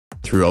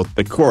throughout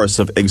the course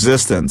of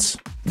existence,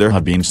 there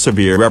have been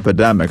severe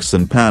epidemics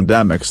and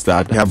pandemics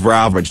that have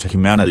ravaged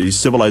humanity's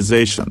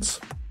civilizations.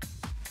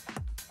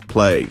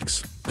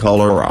 Plagues,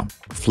 cholera,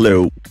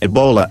 flu,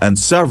 Ebola and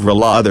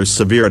several other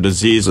severe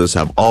diseases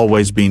have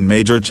always been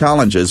major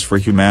challenges for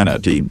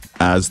humanity,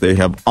 as they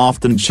have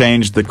often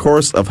changed the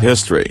course of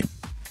history.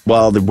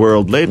 While the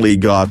world lately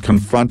got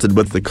confronted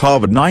with the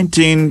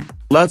COVID-19,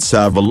 let's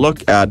have a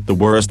look at the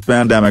worst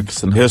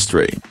pandemics in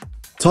history.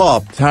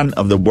 Top 10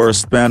 of the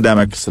worst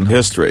pandemics in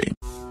history.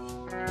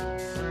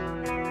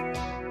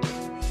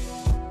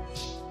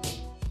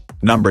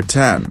 Number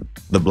 10,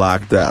 the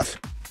Black Death.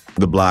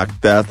 The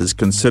Black Death is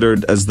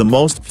considered as the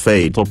most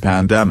fatal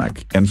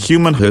pandemic in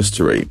human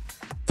history.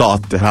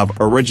 Thought to have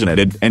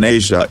originated in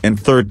Asia in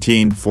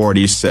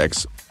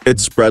 1346, it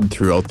spread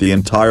throughout the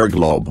entire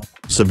globe,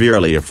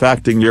 severely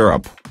affecting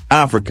Europe,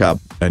 Africa,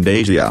 and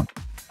Asia.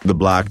 The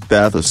Black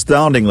Death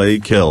astoundingly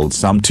killed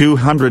some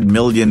 200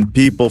 million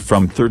people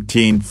from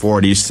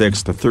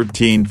 1346 to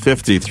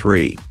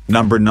 1353.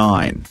 Number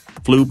 9,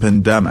 Flu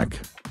Pandemic.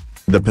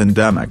 The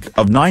pandemic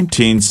of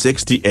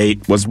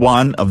 1968 was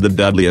one of the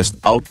deadliest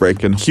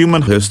outbreaks in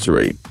human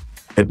history.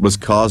 It was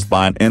caused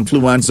by an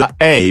influenza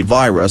A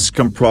virus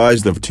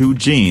comprised of two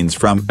genes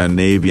from an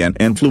avian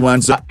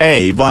influenza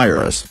A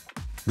virus.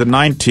 The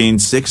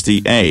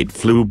 1968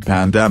 flu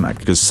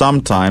pandemic is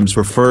sometimes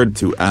referred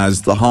to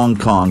as the Hong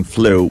Kong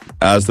flu,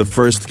 as the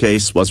first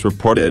case was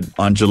reported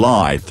on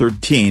July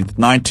 13,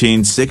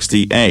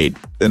 1968,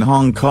 in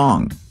Hong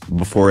Kong,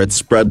 before it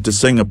spread to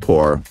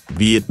Singapore,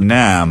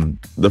 Vietnam,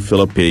 the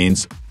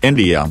Philippines,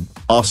 India,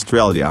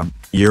 Australia,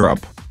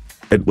 Europe.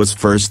 It was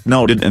first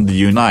noted in the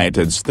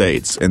United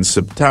States in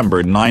September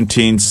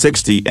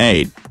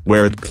 1968,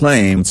 where it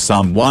claimed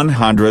some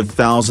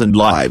 100,000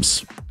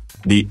 lives.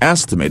 The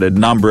estimated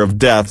number of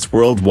deaths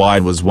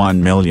worldwide was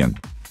 1 million.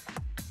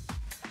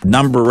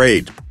 Number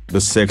 8,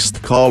 the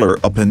Sixth Cholera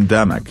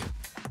Pandemic.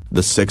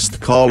 The Sixth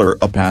Cholera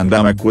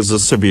Pandemic was a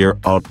severe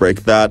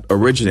outbreak that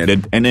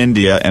originated in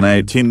India in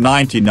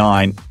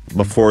 1899,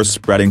 before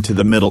spreading to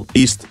the Middle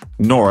East,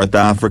 North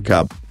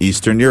Africa,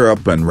 Eastern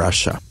Europe and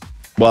Russia.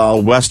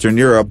 While Western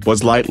Europe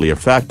was lightly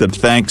affected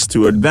thanks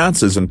to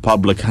advances in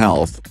public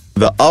health,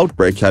 the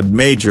outbreak had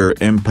major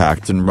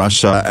impact in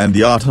Russia and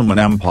the Ottoman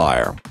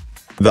Empire.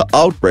 The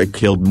outbreak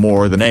killed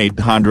more than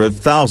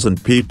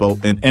 800,000 people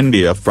in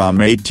India from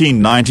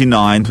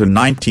 1899 to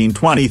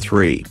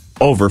 1923,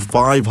 over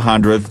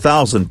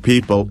 500,000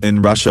 people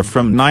in Russia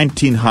from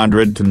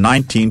 1900 to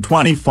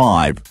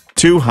 1925,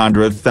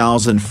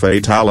 200,000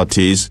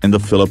 fatalities in the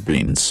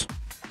Philippines.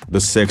 The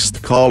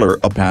Sixth Cholera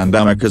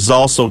Pandemic is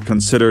also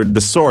considered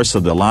the source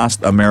of the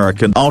last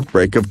American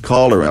outbreak of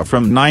cholera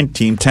from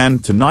 1910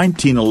 to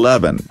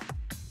 1911.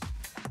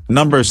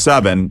 Number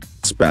 7,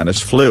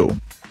 Spanish flu.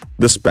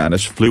 The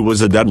Spanish flu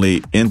was a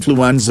deadly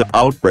influenza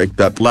outbreak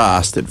that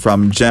lasted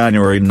from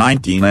January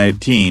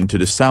 1918 to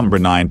December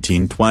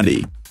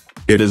 1920.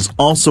 It is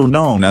also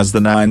known as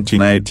the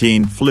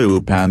 1918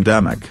 flu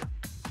pandemic.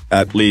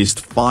 At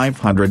least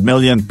 500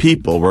 million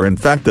people were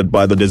infected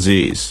by the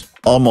disease,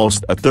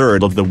 almost a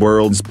third of the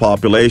world's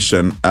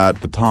population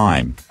at the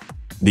time.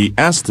 The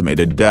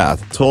estimated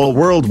death toll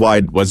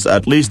worldwide was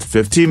at least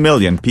 50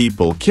 million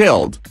people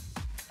killed.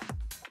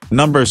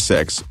 Number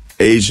 6,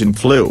 Asian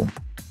flu.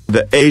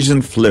 The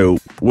Asian flu,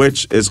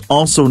 which is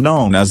also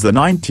known as the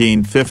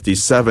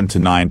 1957 to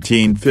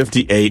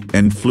 1958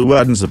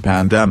 influenza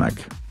pandemic,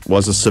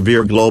 was a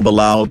severe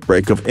global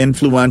outbreak of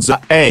influenza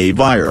A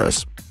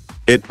virus.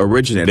 It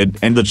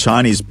originated in the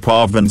Chinese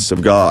province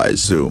of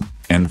Guizhou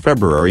in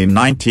February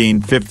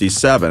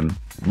 1957,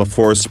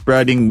 before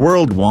spreading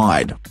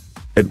worldwide.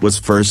 It was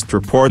first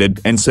reported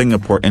in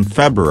Singapore in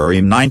February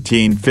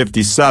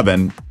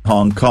 1957,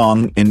 Hong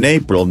Kong in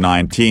April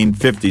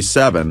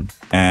 1957,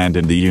 and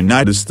in the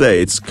United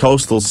States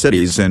coastal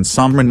cities in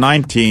summer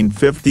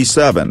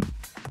 1957.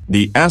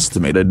 The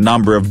estimated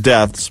number of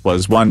deaths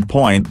was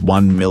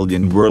 1.1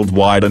 million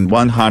worldwide and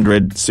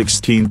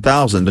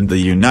 116,000 in the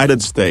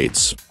United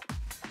States.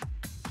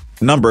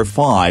 Number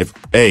 5,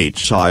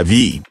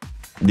 HIV.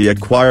 The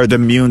acquired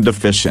immune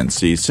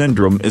deficiency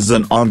syndrome is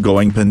an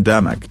ongoing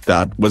pandemic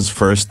that was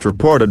first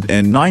reported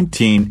in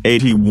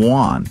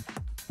 1981.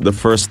 The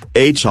first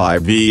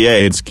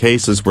HIV/AIDS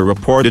cases were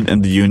reported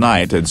in the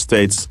United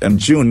States in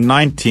June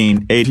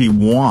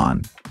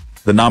 1981.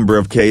 The number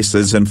of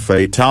cases and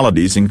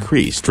fatalities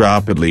increased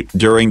rapidly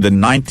during the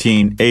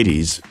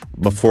 1980s,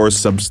 before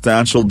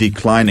substantial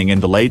declining in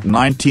the late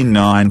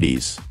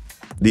 1990s.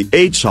 The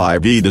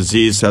HIV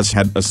disease has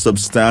had a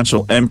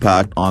substantial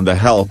impact on the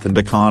health and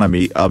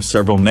economy of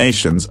several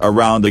nations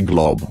around the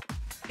globe.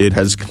 It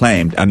has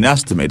claimed an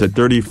estimated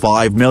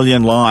 35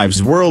 million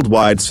lives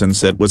worldwide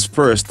since it was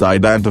first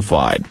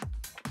identified.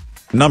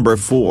 Number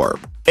 4,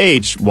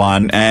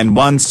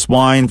 H1N1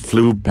 swine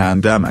flu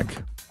pandemic.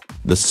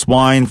 The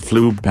swine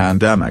flu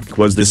pandemic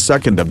was the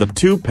second of the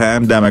two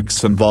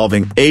pandemics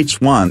involving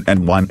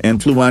H1N1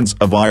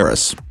 influenza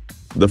virus.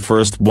 The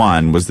first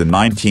one was the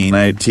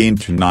 1918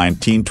 to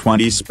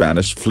 1920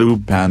 Spanish flu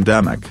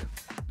pandemic.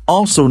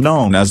 also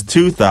known as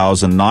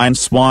 2009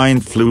 swine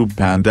flu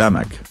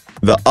pandemic.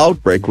 The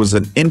outbreak was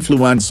an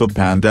influenza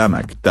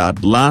pandemic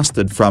that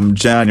lasted from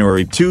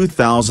January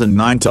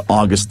 2009 to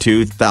August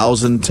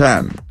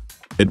 2010.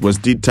 It was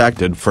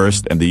detected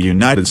first in the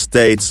United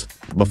States,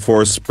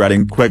 before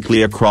spreading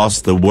quickly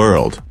across the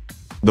world.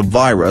 The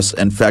virus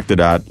infected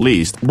at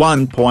least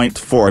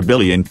 1.4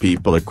 billion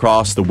people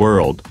across the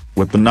world,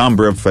 with the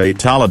number of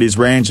fatalities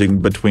ranging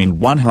between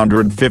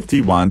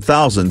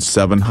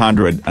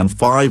 151,700 and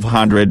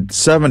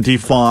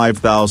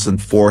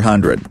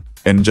 575,400,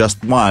 in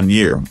just 1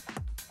 year.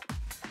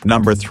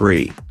 Number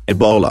 3,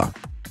 Ebola.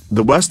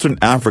 The Western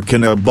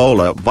African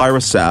Ebola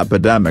virus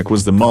epidemic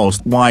was the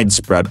most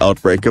widespread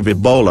outbreak of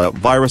Ebola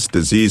virus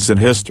disease in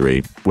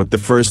history, with the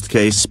first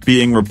case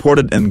being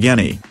reported in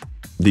Guinea.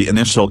 The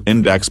initial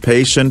index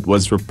patient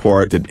was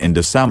reported in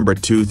December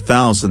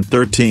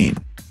 2013.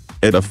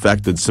 It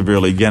affected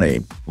severely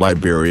Guinea,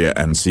 Liberia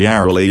and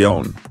Sierra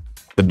Leone.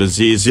 The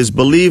disease is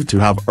believed to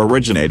have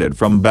originated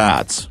from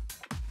bats.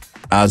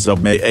 As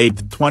of May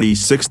 8,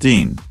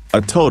 2016,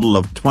 a total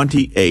of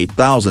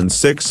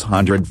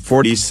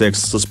 28,646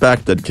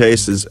 suspected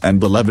cases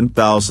and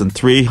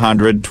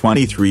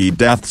 11,323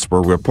 deaths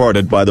were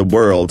reported by the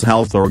World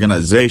Health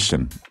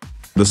Organization.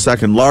 The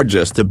second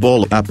largest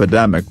Ebola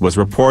epidemic was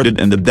reported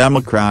in the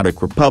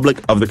Democratic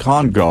Republic of the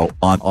Congo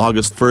on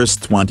August 1,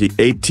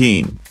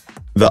 2018.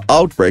 The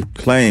outbreak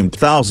claimed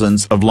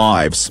thousands of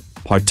lives,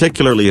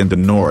 particularly in the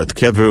North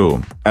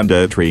Kivu and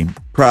Ituri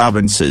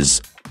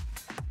provinces.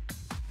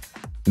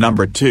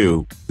 Number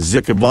 2,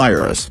 Zika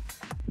virus.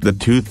 The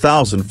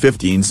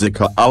 2015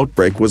 Zika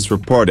outbreak was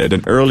reported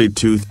in early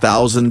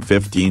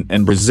 2015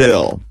 in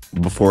Brazil,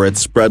 before it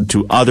spread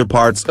to other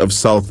parts of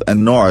South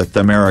and North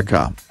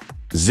America.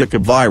 Zika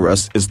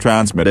virus is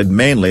transmitted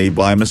mainly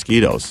by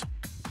mosquitoes.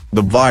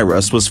 The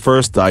virus was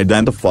first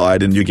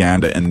identified in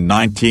Uganda in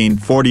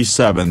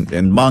 1947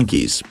 in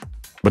monkeys.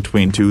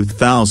 Between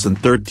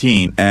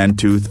 2013 and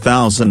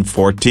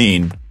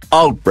 2014,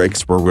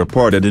 outbreaks were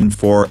reported in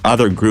 4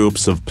 other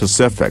groups of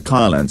Pacific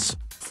Islands: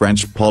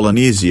 French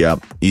Polynesia,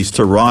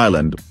 Easter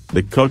Island,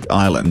 the Cook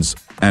Islands,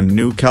 and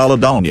New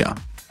Caledonia.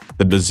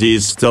 The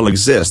disease still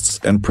exists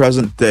in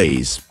present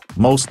days,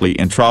 mostly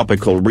in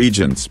tropical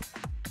regions.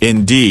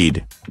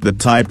 Indeed, the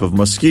type of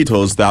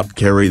mosquitoes that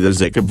carry the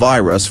Zika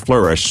virus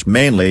flourish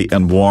mainly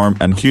in warm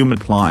and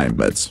humid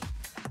climates.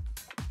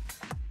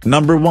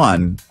 Number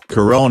 1,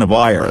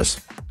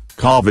 Coronavirus.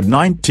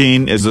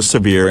 COVID-19 is a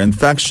severe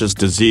infectious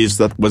disease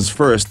that was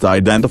first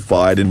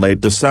identified in late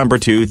December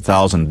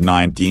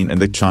 2019 in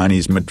the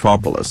Chinese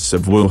metropolis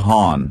of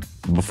Wuhan,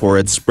 before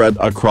it spread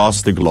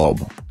across the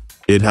globe.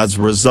 It has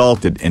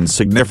resulted in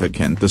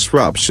significant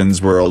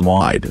disruptions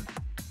worldwide.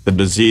 The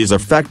disease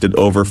affected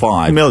over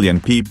 5 million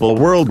people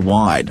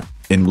worldwide,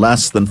 in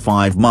less than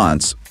 5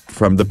 months,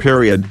 from the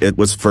period it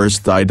was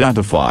first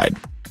identified.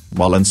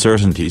 While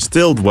uncertainty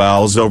still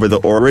dwells over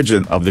the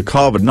origin of the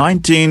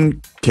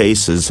COVID-19,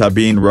 cases have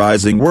been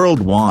rising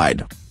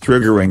worldwide,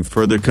 triggering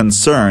further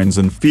concerns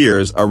and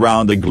fears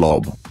around the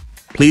globe.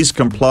 Please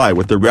comply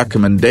with the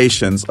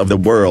recommendations of the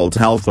World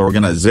Health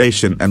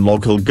Organization and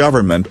local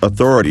government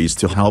authorities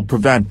to help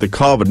prevent the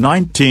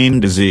COVID-19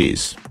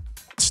 disease.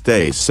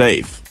 Stay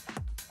safe.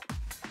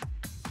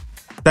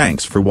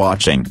 Thanks for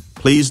watching.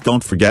 Please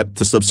don't forget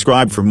to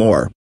subscribe for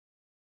more.